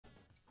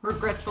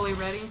Regretfully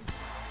ready.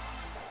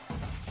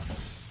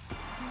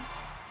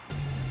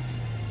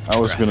 I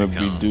was gonna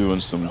be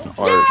doing some art,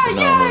 but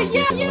now I'm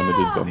gonna be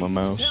limited by my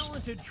mouse.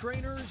 Talented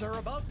trainers are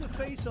about to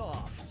face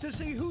off to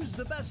see who's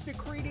the best at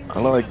creating I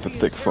like the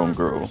thick foam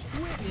girl.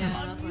 Yeah,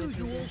 that's what I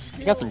figured.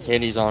 You got some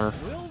titties on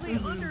her. Will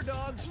the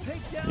underdogs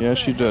take down Yeah,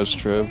 she does,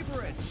 Trev.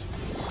 favorites?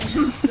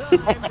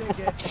 Time to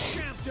get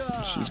champed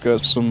up. She's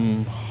got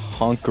some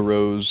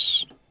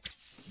honkeros.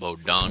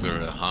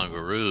 Bodonga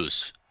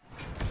hongaroos.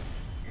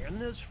 In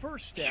this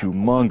first step,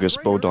 Humongous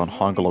trainers Bodon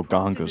will be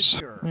Hongalogongas.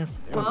 determined. Man,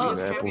 fuck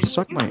you, Apple.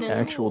 Suck my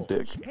actual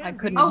dick. I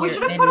couldn't Oh, we hear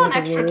should have any put on of the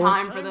extra words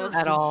time for this.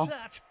 at all.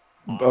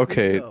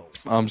 Okay,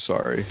 I'm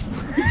sorry.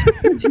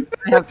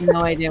 I have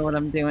no idea what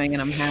I'm doing,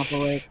 and I'm half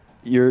awake.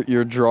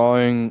 You're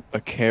drawing a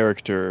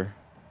character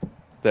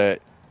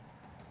that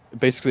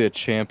basically a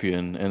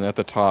champion, and at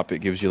the top it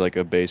gives you like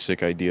a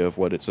basic idea of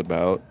what it's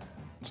about.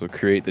 So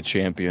create the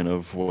champion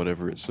of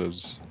whatever it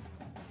says.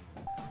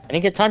 I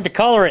didn't get time to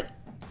color it.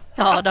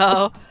 Oh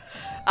no.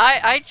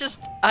 I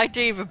didn't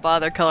even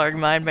bother coloring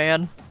mine,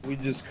 man. We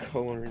just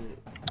colored it.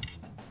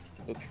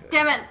 Okay.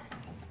 Damn it!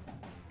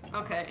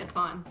 Okay, it's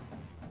fine.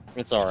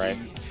 It's alright.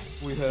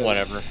 We have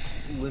Whatever.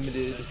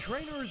 limited. The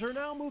trainers are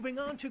now moving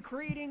on to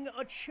creating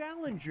a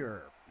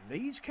challenger.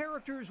 These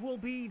characters will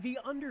be the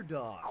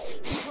underdogs,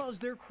 because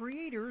their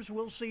creators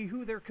will see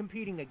who they're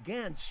competing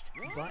against,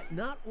 but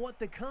not what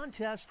the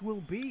contest will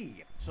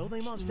be. So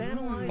they must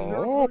analyze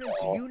their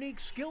opponent's unique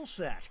skill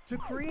set to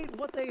create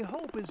what they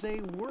hope is a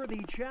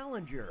worthy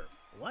challenger.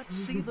 Let's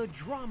see the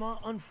drama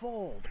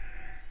unfold.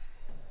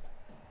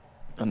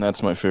 And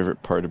that's my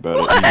favorite part about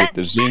it. You get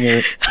the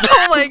zinger.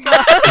 Oh my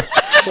god.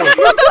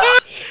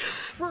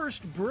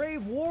 First,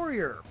 Brave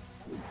Warrior.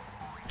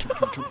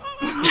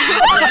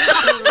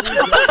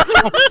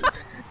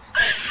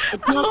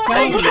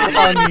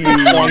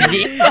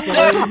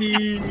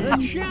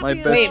 My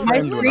best Wait,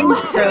 my friend. screen's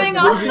Moving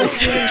on to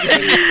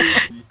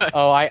frozen.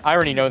 Oh, I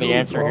already know the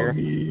answer here.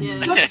 Yeah.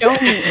 It's not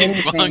showing me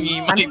anything. Bungie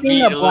I'm might seeing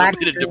be a a little black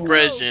bit of screen.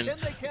 depression.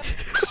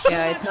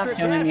 Yeah, it's not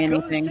showing me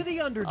anything.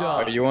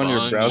 Are you on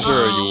your browser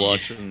or are you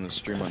watching the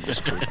stream on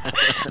Discord?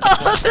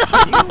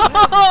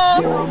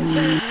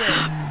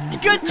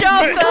 Good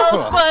job,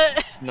 Bells,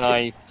 but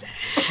Nice.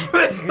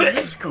 In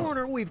this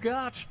corner, we've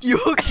got you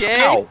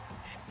okay? Ow.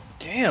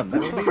 Damn,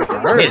 that's Hit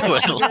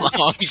with a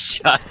long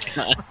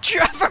shotgun.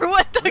 Trevor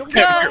with the gun!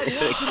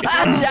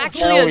 That's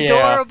actually Hell yeah.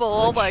 adorable,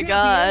 oh my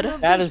god.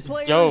 That is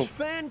dope.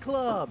 Fan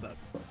club.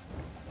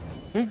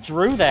 Who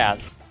drew that?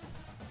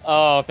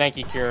 Oh, thank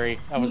you, Curie.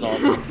 That was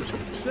awesome.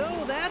 So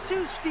that's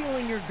who's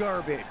stealing your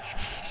garbage.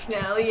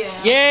 Hell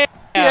yeah.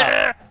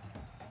 Yeah!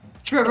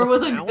 Trevor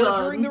with a Now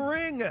entering the gun.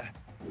 ring.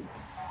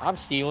 I'm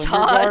stealing your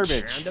Touch.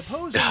 garbage. And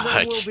opposing them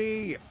will Dodge.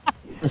 be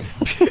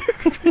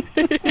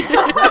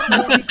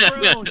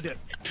crowned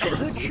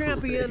the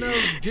champion of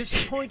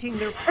disappointing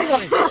their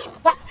parents.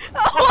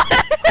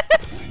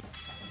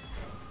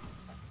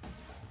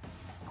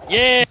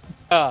 Yeah!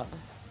 They're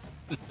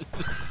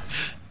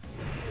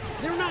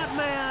not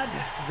mad,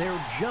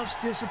 they're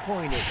just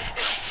disappointed.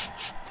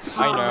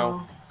 I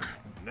know.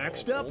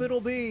 Next up,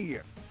 it'll be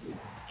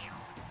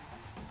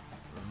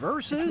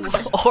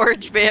versus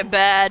Orange Man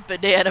bad,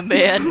 Banana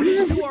Man.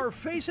 these two are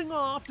facing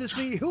off to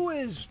see who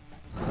is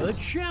the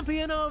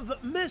champion of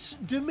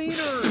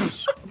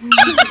misdemeanors.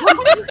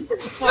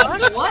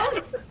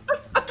 What?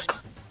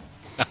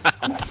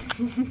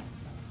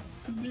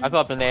 I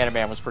thought Banana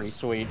Man was pretty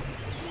sweet.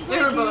 They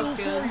were Thank both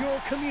you good. for your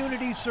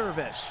community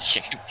service.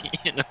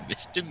 Champion of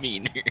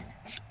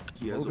misdemeanors.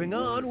 Moving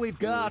on, we've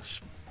got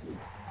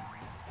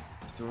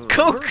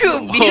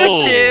Goku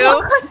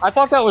Mewtwo! I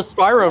thought that was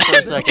Spyro for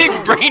a second.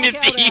 Big brain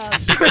thief.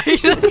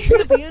 the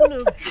champion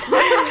of true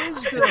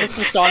wisdom. Is this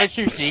the Sonic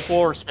 2 sequel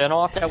or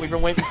spinoff that we've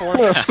been waiting for?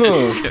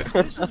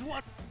 This is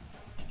what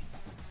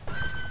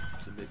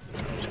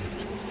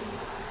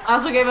I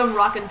also gave him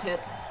rockin'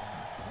 tits.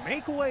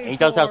 make way He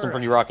does have for some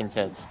pretty rockin'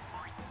 tits.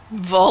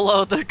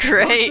 Volo the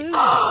Great.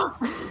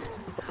 versus-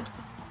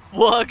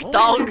 Wug Only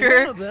one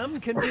Donker. of them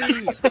can be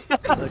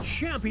the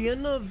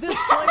champion of this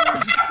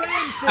player's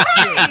fan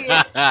fiction.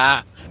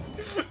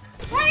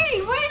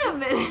 Wait a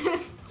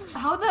minute.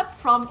 How'd that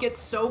prompt get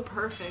so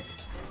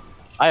perfect?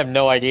 I have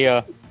no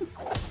idea.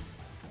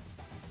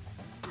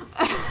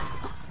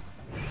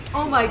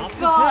 Oh my Off the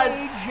god.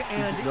 page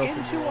and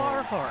into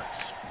our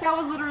hearts. That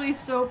was literally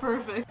so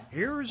perfect.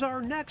 Here's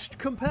our next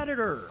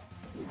competitor.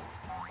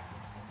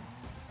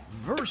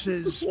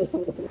 Versus.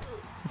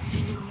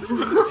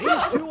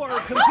 These two are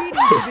competing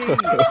to be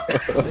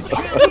the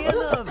champion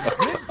of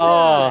good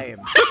times.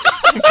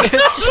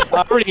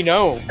 I already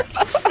know.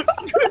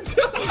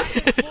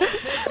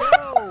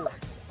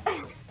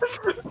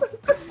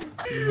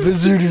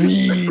 Wizard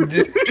Weed.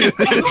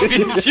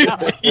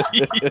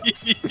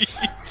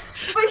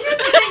 But here's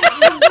the thing,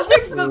 the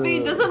Wizard movie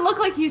doesn't look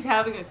like he's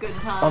having a good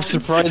time. I'm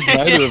surprised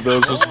neither of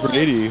those was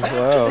Brady.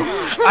 Wow.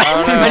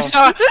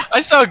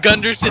 I saw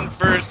Gunderson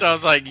first. I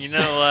was like, you know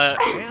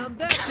what? And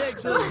that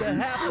takes us to The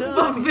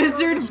halftime.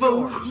 Wizard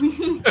Scores.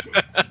 movie.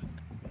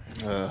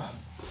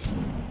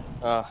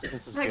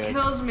 This is That good.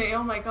 kills me.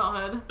 Oh my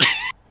god.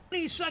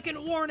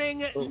 20-second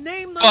warning.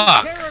 Name those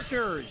Fuck.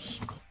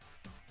 characters.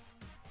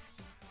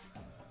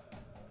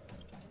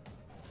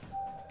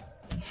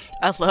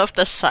 I love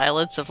the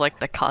silence of like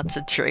the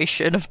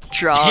concentration of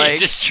drawing. He's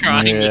just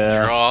trying to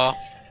Yeah. draw.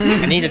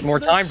 I needed more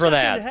It's time the for second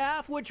that.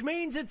 half, which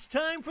means it's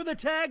time for the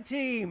tag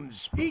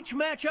teams. Each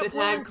matchup The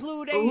will tag-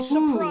 include a Ooh.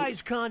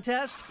 surprise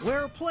contest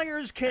where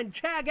players can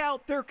tag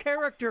out their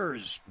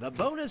characters. The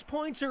bonus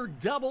points are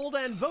doubled,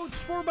 and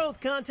votes for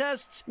both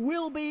contests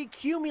will be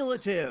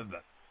cumulative.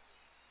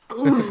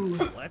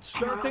 Ooh. Let's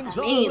start things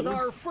off means. with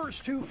our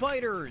first two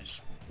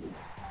fighters.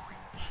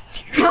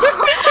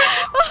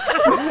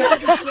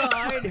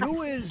 Decide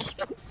who is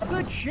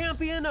the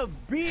champion of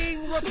being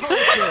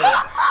repulsive.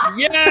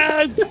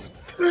 Yes!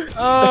 Oh!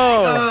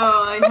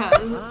 Oh, I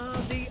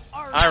have. The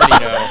I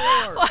already know.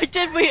 know. Why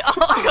did we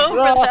all go for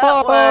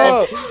that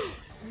one?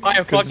 By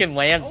a fucking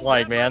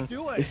landslide, man.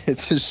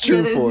 It's his Yeah,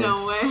 true there's form.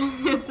 no way.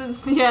 It's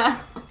just, yeah.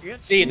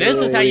 See, this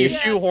is how you Yes,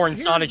 shoehorn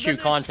here's Sonichu the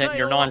next content in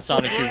your title.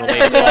 non-Sonichu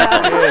related.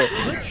 Yeah.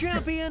 The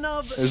champion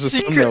of There's a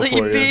thumbnail Secretly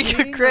for you. being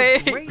a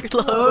great Great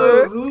lover.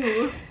 Oh,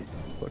 ooh.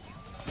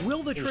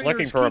 Will the He was trainers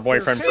looking for a keep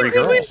boyfriend their for a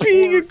girl. favorites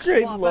Being a or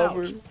great swap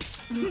lover. out?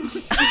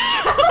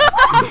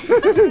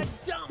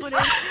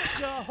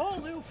 Dominate a whole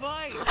new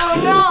fight.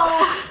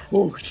 Oh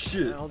Oh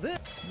shit. Now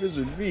this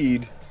Wizard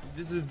Veed.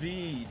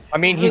 Vis-a-vis. I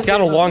mean, he's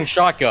got a long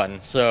shotgun,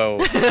 so,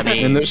 I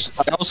mean... And there's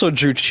I also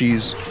drew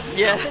cheese.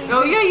 Yeah. no.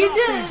 Oh yeah, you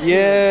did.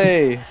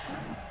 Yay!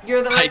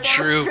 You're the I right guy,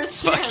 drew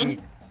Christian. fucking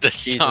the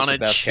Jesus, the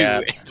best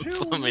Sonichu cat. two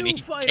emblem and new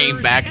he fighters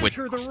came back with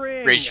enter the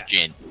ring.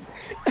 Christian.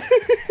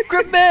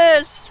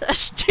 Grimace!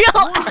 Steal!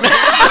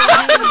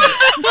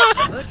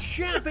 The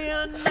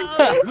champion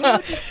of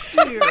good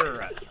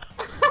cheer.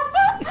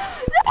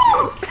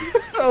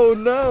 Oh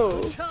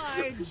no!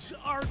 Tides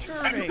are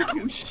turning.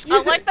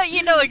 I like that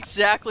you know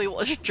exactly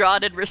what's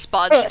drawn in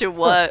response to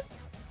what.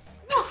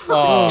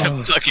 Oh,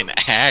 The fucking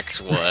axe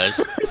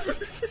was.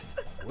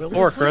 Will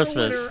Poor we find a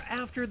Christmas. winner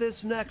after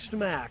this next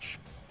match?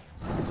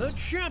 The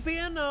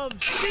champion of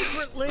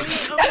secretly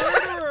a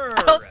murderer.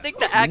 I don't think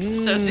the axe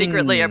is so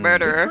secretly a The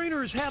murderer.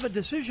 trainers have a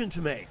decision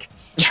to make.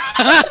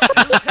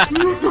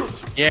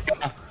 yeah.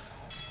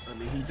 I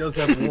mean, he does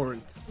have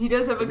warrants. He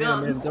does have a Yeah,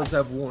 gun. man, does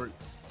have warrants.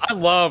 I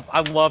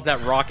love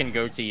that rockin'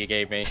 goatee you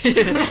gave me.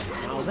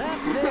 Now that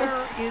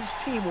there is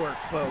teamwork,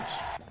 folks.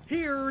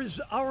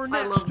 Here's our I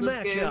next love this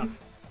matchup. game.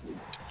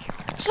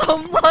 So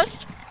much.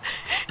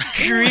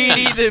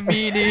 Greedy the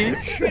meanie.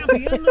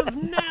 Champion of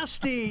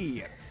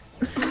Nasty.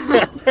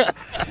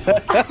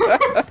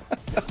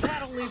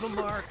 That'll leave a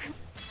mark.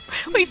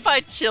 We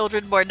find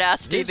children more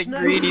nasty This than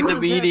next Greedy the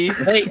contest meanie.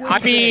 Hey, I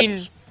mean...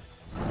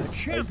 The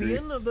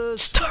champion of the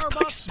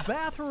Starbucks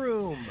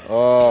bathroom.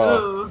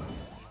 Oh. Oh.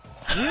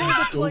 Will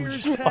the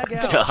players tag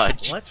out?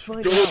 Dodge. Let's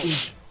find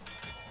out.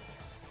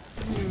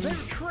 They're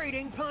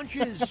trading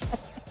punches.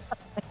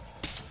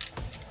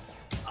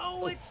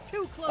 Oh, it's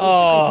too close.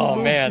 Oh,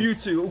 Move man.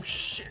 Mewtwo. Oh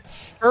shit.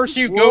 First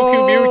you Whoa.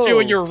 Goku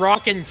Mewtwo and your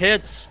rockin'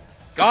 tits.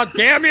 God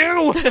damn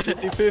you!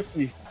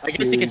 50-50. I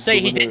guess you could say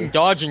he didn't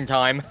dodge in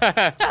time.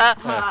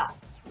 Ah.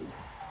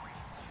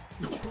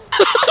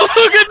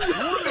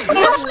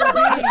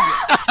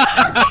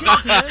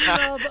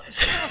 Champion of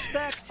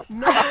suspect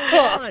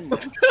number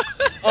 1.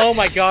 Oh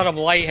my god, I'm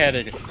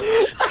lightheaded.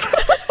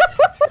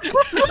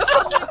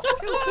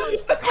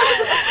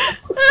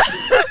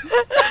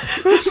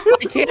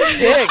 I can't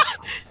kick.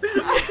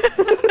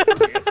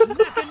 It's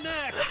neck and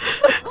neck.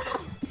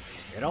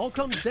 It all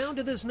comes down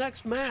to this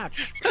next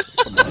match.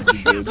 The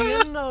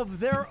champion of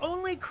their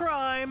only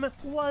crime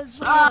was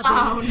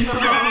Oh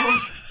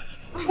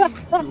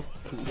no.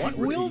 What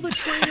will the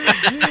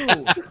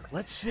trainers do?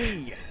 Let's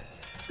see.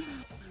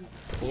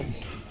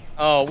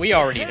 Oh, we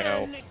already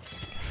know.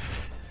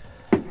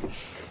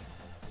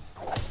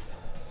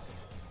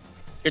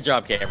 Good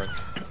job, Cameron.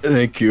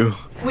 Thank you.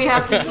 We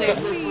have to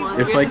save this one.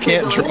 If We I have to save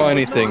can't the draw last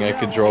anything, one. I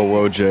could draw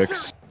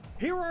Wojaks.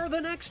 Here are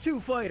the next two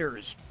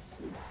fighters.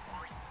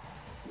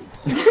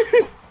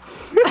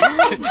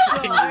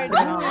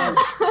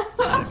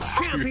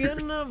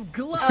 Champion of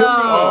gluttony.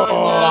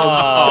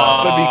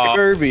 Oh, That'd be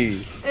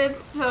Kirby.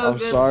 it's so I'm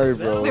good. sorry,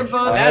 bro. They're both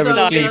I That's haven't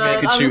not seen even-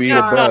 Pikachu eat a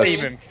That's not bus.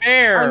 even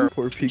fair.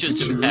 Poor Pikachu.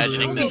 Just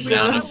imagining the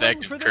sound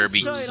effect of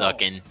Kirby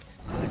sucking.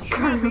 The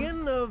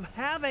champion of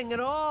having it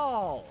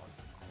all.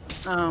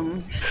 Um,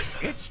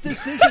 It's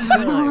decision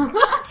time.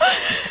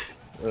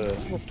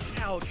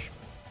 Ouch.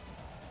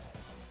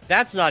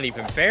 That's not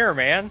even fair,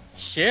 man.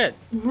 Shit.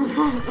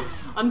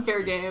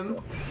 Unfair game.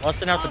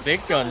 Busting out the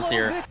big guns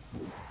here.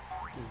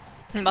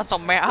 Muscle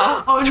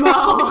meow. Oh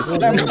no. Is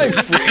that my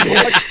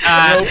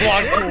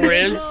Roblox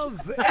Riz.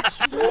 Of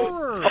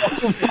explorers.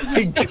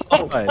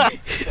 Oh my god.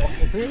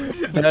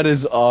 That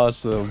is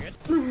awesome.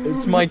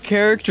 It's my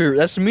character.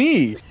 That's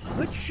me.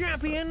 The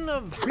champion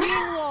of being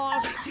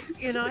lost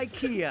in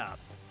IKEA.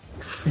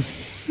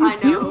 I know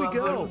Here who we I'm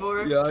go. voting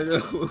for. Yeah, I know.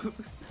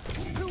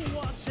 Who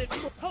wants it?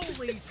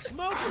 Holy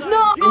smokes!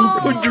 No!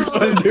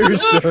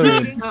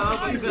 Gunderson. Oh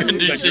my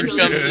goodness. Gunderson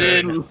comes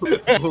in.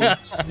 Oh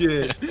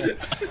shit.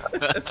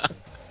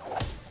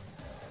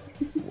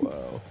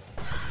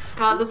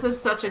 God, this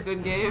is such a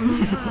good game.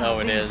 Oh,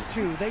 it These is.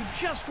 two, they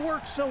just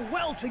work so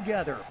well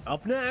together.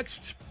 Up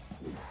next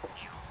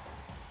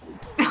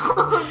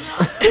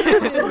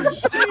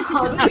is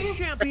the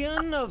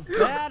champion of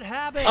bad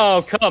habits.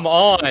 Oh, come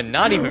on.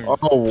 Not even,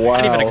 Oh wow.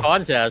 not even a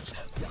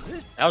contest.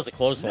 That was a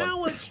close one.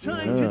 Now it's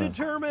time to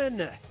determine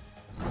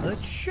the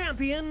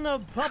champion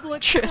of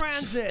public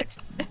transit.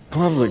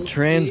 Public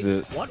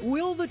transit. What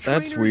will the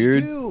That's trainers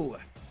weird. do?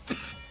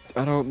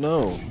 I don't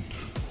know.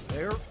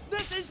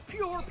 This is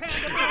pure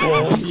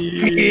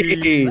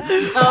pandemonium.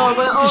 Oh,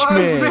 but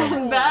Orange Man.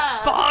 ran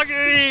back.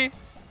 Boggy!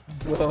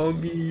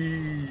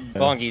 Bongy.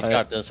 Bongi's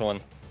got this one.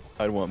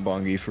 I'd want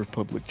Bongi for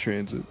public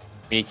transit.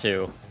 Me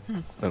too.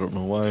 I don't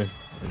know why.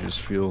 I just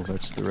feel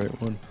that's the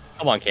right one.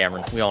 Come on,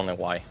 Cameron. We all know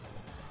why.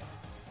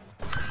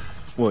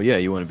 Well, yeah,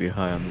 you want to be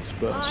high on this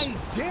bus. I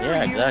dare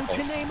Yeah, you exactly.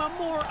 to name a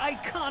more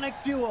iconic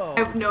duo. I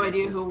have no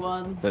idea who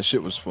won. That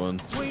shit was fun.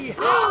 We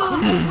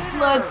have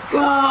Let's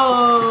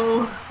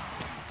go.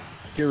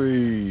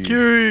 Gary.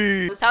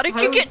 How did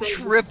you get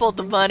triple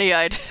the money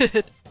I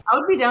did? I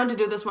would be down to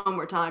do this one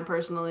more time,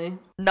 personally.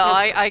 No,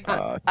 I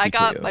got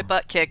TKO. my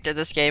butt kicked in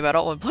this game. I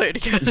don't want to play it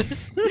again.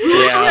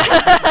 Yeah.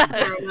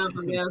 Fair enough,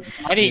 I guess.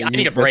 I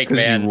need a break, That's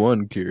 'cause man. you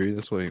won, Kiri.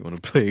 That's why you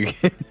want to play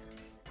again.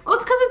 Well,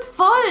 it's because it's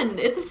fun.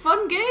 It's a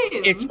fun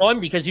game. It's fun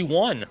because you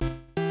won.